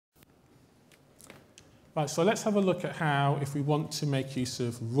Right, so let's have a look at how, if we want to make use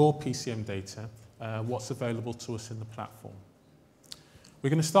of raw PCM data, what's available to us in the platform.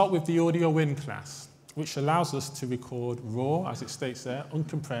 We're going to start with the audio in class, which allows us to record raw, as it states there,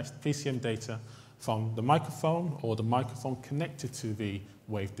 uncompressed PCM data from the microphone or the microphone connected to the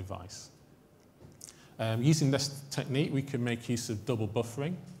wave device. Using this technique, we can make use of double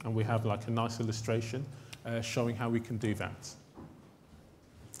buffering, and we have like a nice illustration showing how we can do that.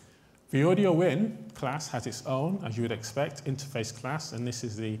 The audio in class has its own, as you would expect, interface class, and this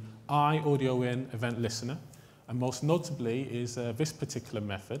is the audio in event listener. And most notably is this particular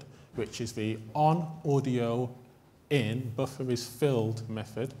method, which is the on audio in buffer is filled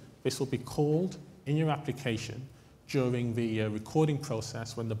method. This will be called in your application during the recording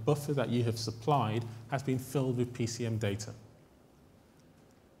process when the buffer that you have supplied has been filled with PCM data.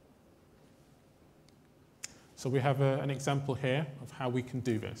 So we have an example here of how we can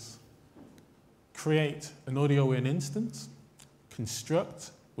do this. Create an audio in instance,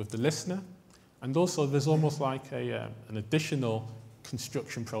 construct with the listener, and also there's almost like an additional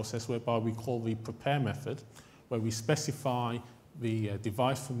construction process whereby we call the prepare method, where we specify the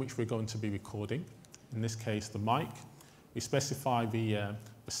device from which we're going to be recording, in this case the mic. We specify the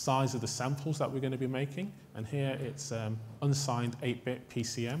size of the samples that we're going to be making, and here it's unsigned 8-bit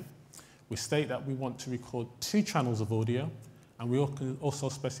PCM. We state that we want to record 2 channels of audio, and we can also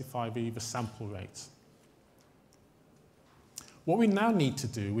specify the sample rates. What we now need to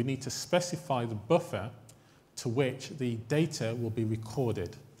do, we need to specify the buffer to which the data will be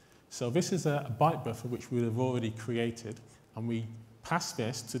recorded. So this is a byte buffer which we have already created, and we pass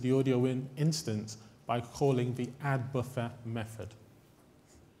this to the audio in instance by calling the add buffer method.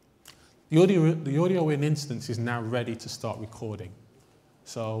 The audio in instance is now ready to start recording.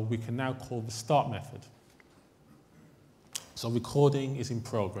 So we can now call the start method. So recording is in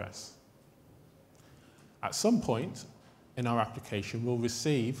progress. At some point in our application, we'll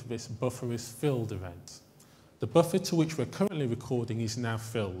receive this buffer is filled event. The buffer to which we're currently recording is now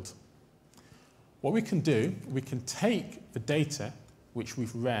filled. What we can do, we can take the data which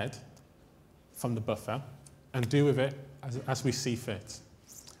we've read from the buffer and do with it as we see fit.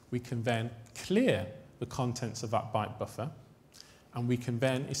 We can then clear the contents of that byte buffer, and we can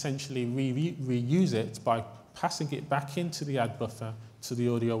then essentially reuse it by passing it back into the add buffer to the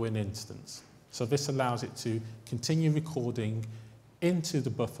audio in instance. So this allows it to continue recording into the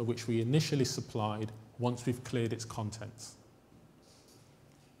buffer which we initially supplied once we've cleared its contents.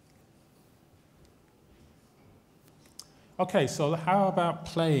 Okay, so how about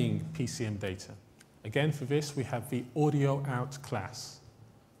playing PCM data? Again, for this, we have the audio out class.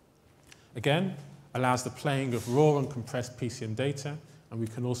 Again, allows the playing of raw uncompressed PCM data, and we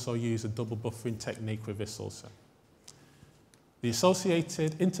can also use a double buffering technique with this also. The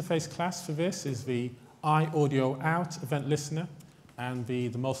associated interface class for this is the audio out event listener, and the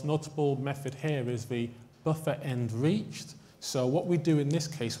most notable method here is the buffer end reached. So what we do in this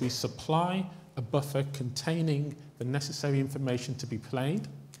case, we supply a buffer containing the necessary information to be played.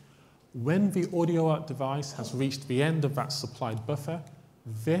 When the audio out device has reached the end of that supplied buffer,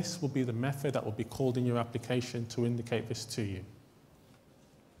 this will be the method that will be called in your application to indicate this to you.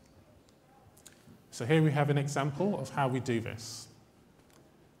 So here we have an example of how we do this.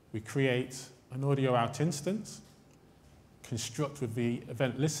 We create an audio out instance, construct with the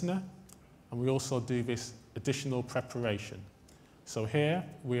event listener, and we also do this additional preparation. So here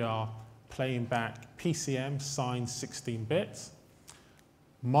we are playing back PCM signed 16 bits,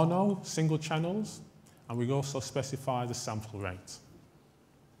 mono single channels, and we also specify the sample rate.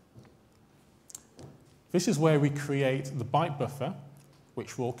 This is where we create the byte buffer,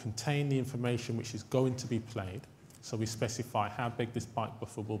 which will contain the information which is going to be played. So we specify how big this byte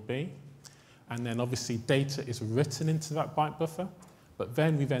buffer will be. And then obviously data is written into that byte buffer, but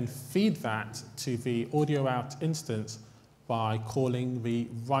then we then feed that to the audio out instance by calling the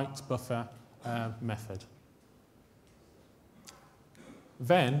write buffer method.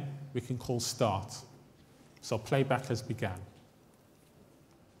 Then we can call start. So playback has begun.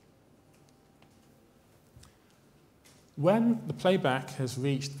 When the playback has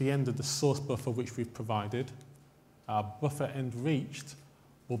reached the end of the source buffer which we've provided, our buffer end reached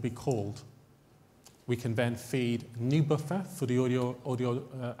will be called. We can then feed a new buffer for the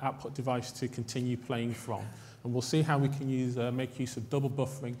audio output device to continue playing from. And we'll see how we can make use of double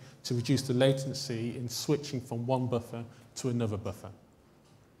buffering to reduce the latency in switching from one buffer to another buffer.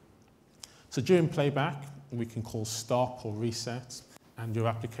 So during playback, we can call stop or reset, and your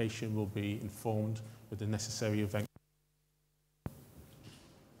application will be informed with the necessary event.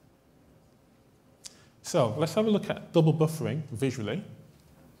 So let's have a look at double buffering visually.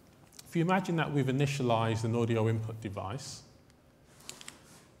 If you imagine that we've initialized an audio input device,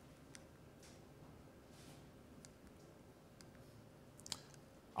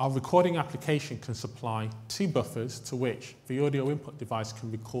 our recording application can supply 2 buffers to which the audio input device can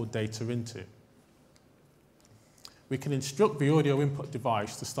record data into. We can instruct the audio input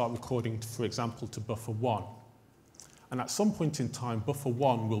device to start recording, for example, to buffer 1. And at some point in time, buffer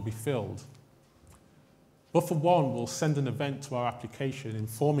 1 will be filled. Buffer 1 will send an event to our application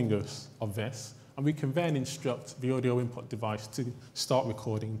informing us of this, and we can then instruct the audio input device to start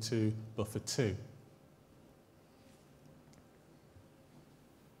recording to buffer 2.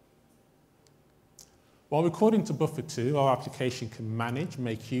 While recording to buffer 2, our application can manage,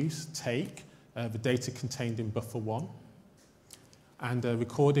 make use, take the data contained in buffer 1, and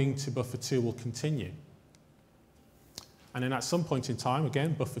recording to buffer 2 will continue. And then at some point in time,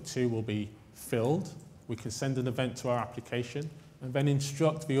 again, buffer 2 will be filled. We can send an event to our application and then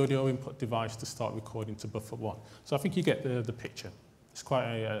instruct the audio input device to start recording to buffer 1. So I think you get the picture. It's quite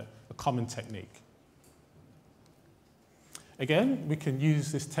a common technique. Again, we can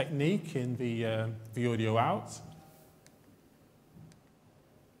use this technique in the audio out.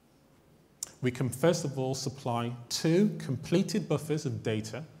 We can first of all supply 2 completed buffers of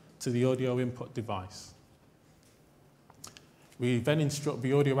data to the audio input device. We then instruct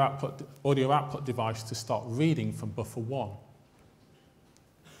the audio output device to start reading from buffer 1.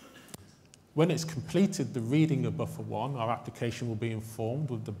 When it's completed the reading of buffer 1, our application will be informed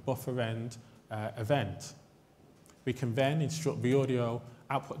with the buffer end event. We can then instruct the audio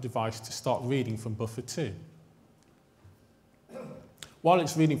output device to start reading from buffer 2. While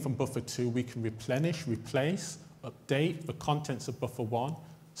it's reading from buffer 2, we can replenish, replace, update the contents of buffer 1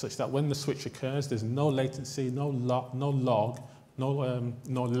 such that when the switch occurs, there's no latency, no lag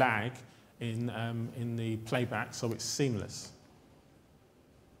in the playback, so it's seamless.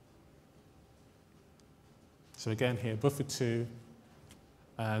 So again here, buffer 2,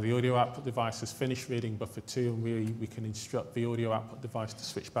 the audio output device has finished reading buffer 2, and we can instruct the audio output device to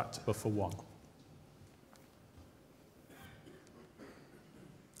switch back to buffer 1.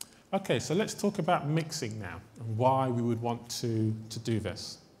 Okay, so let's talk about mixing now and why we would want to do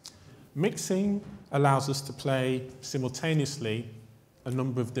this. Mixing allows us to play simultaneously a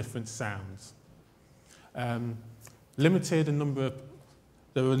number of different sounds. There are a limited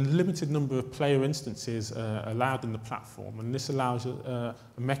number of player instances allowed in the platform, and this allows a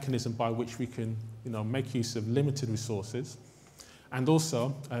mechanism by which we can make use of limited resources, and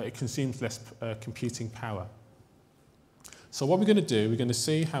also it consumes less computing power. So what we're going to do, we're going to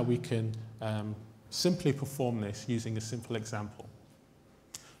see how we can simply perform this using a simple example.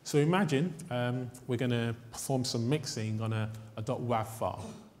 So imagine we're going to perform some mixing on a .wav file.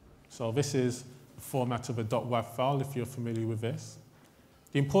 So this is the format of a .wav file, if you're familiar with this.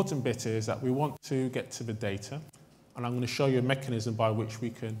 The important bit is that we want to get to the data, and I'm going to show you a mechanism by which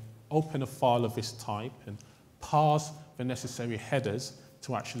we can open a file of this type and parse the necessary headers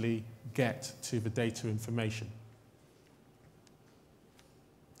to actually get to the data information.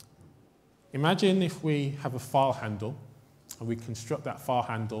 Imagine if we have a file handle and we construct that file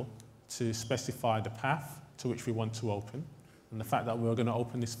handle to specify the path to which we want to open and the fact that we're going to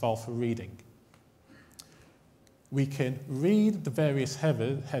open this file for reading. We can read the various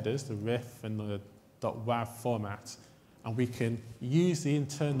headers, the ref and the .wav format, and we can use the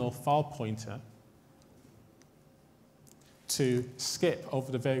internal file pointer to skip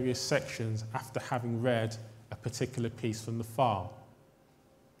over the various sections after having read a particular piece from the file.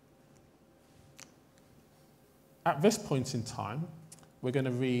 At this point in time, we're going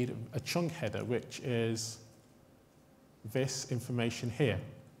to read a chunk header, which is this information here.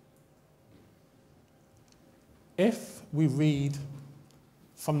 If we read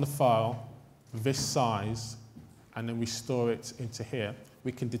from the file this size and then we store it into here,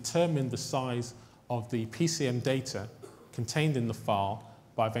 we can determine the size of the PCM data contained in the file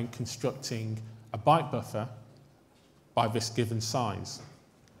by then constructing a byte buffer by this given size,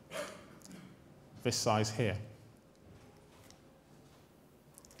 this size here.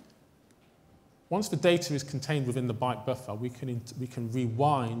 Once the data is contained within the byte buffer, we can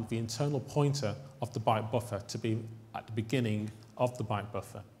rewind the internal pointer of the byte buffer to be at the beginning of the byte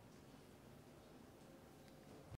buffer.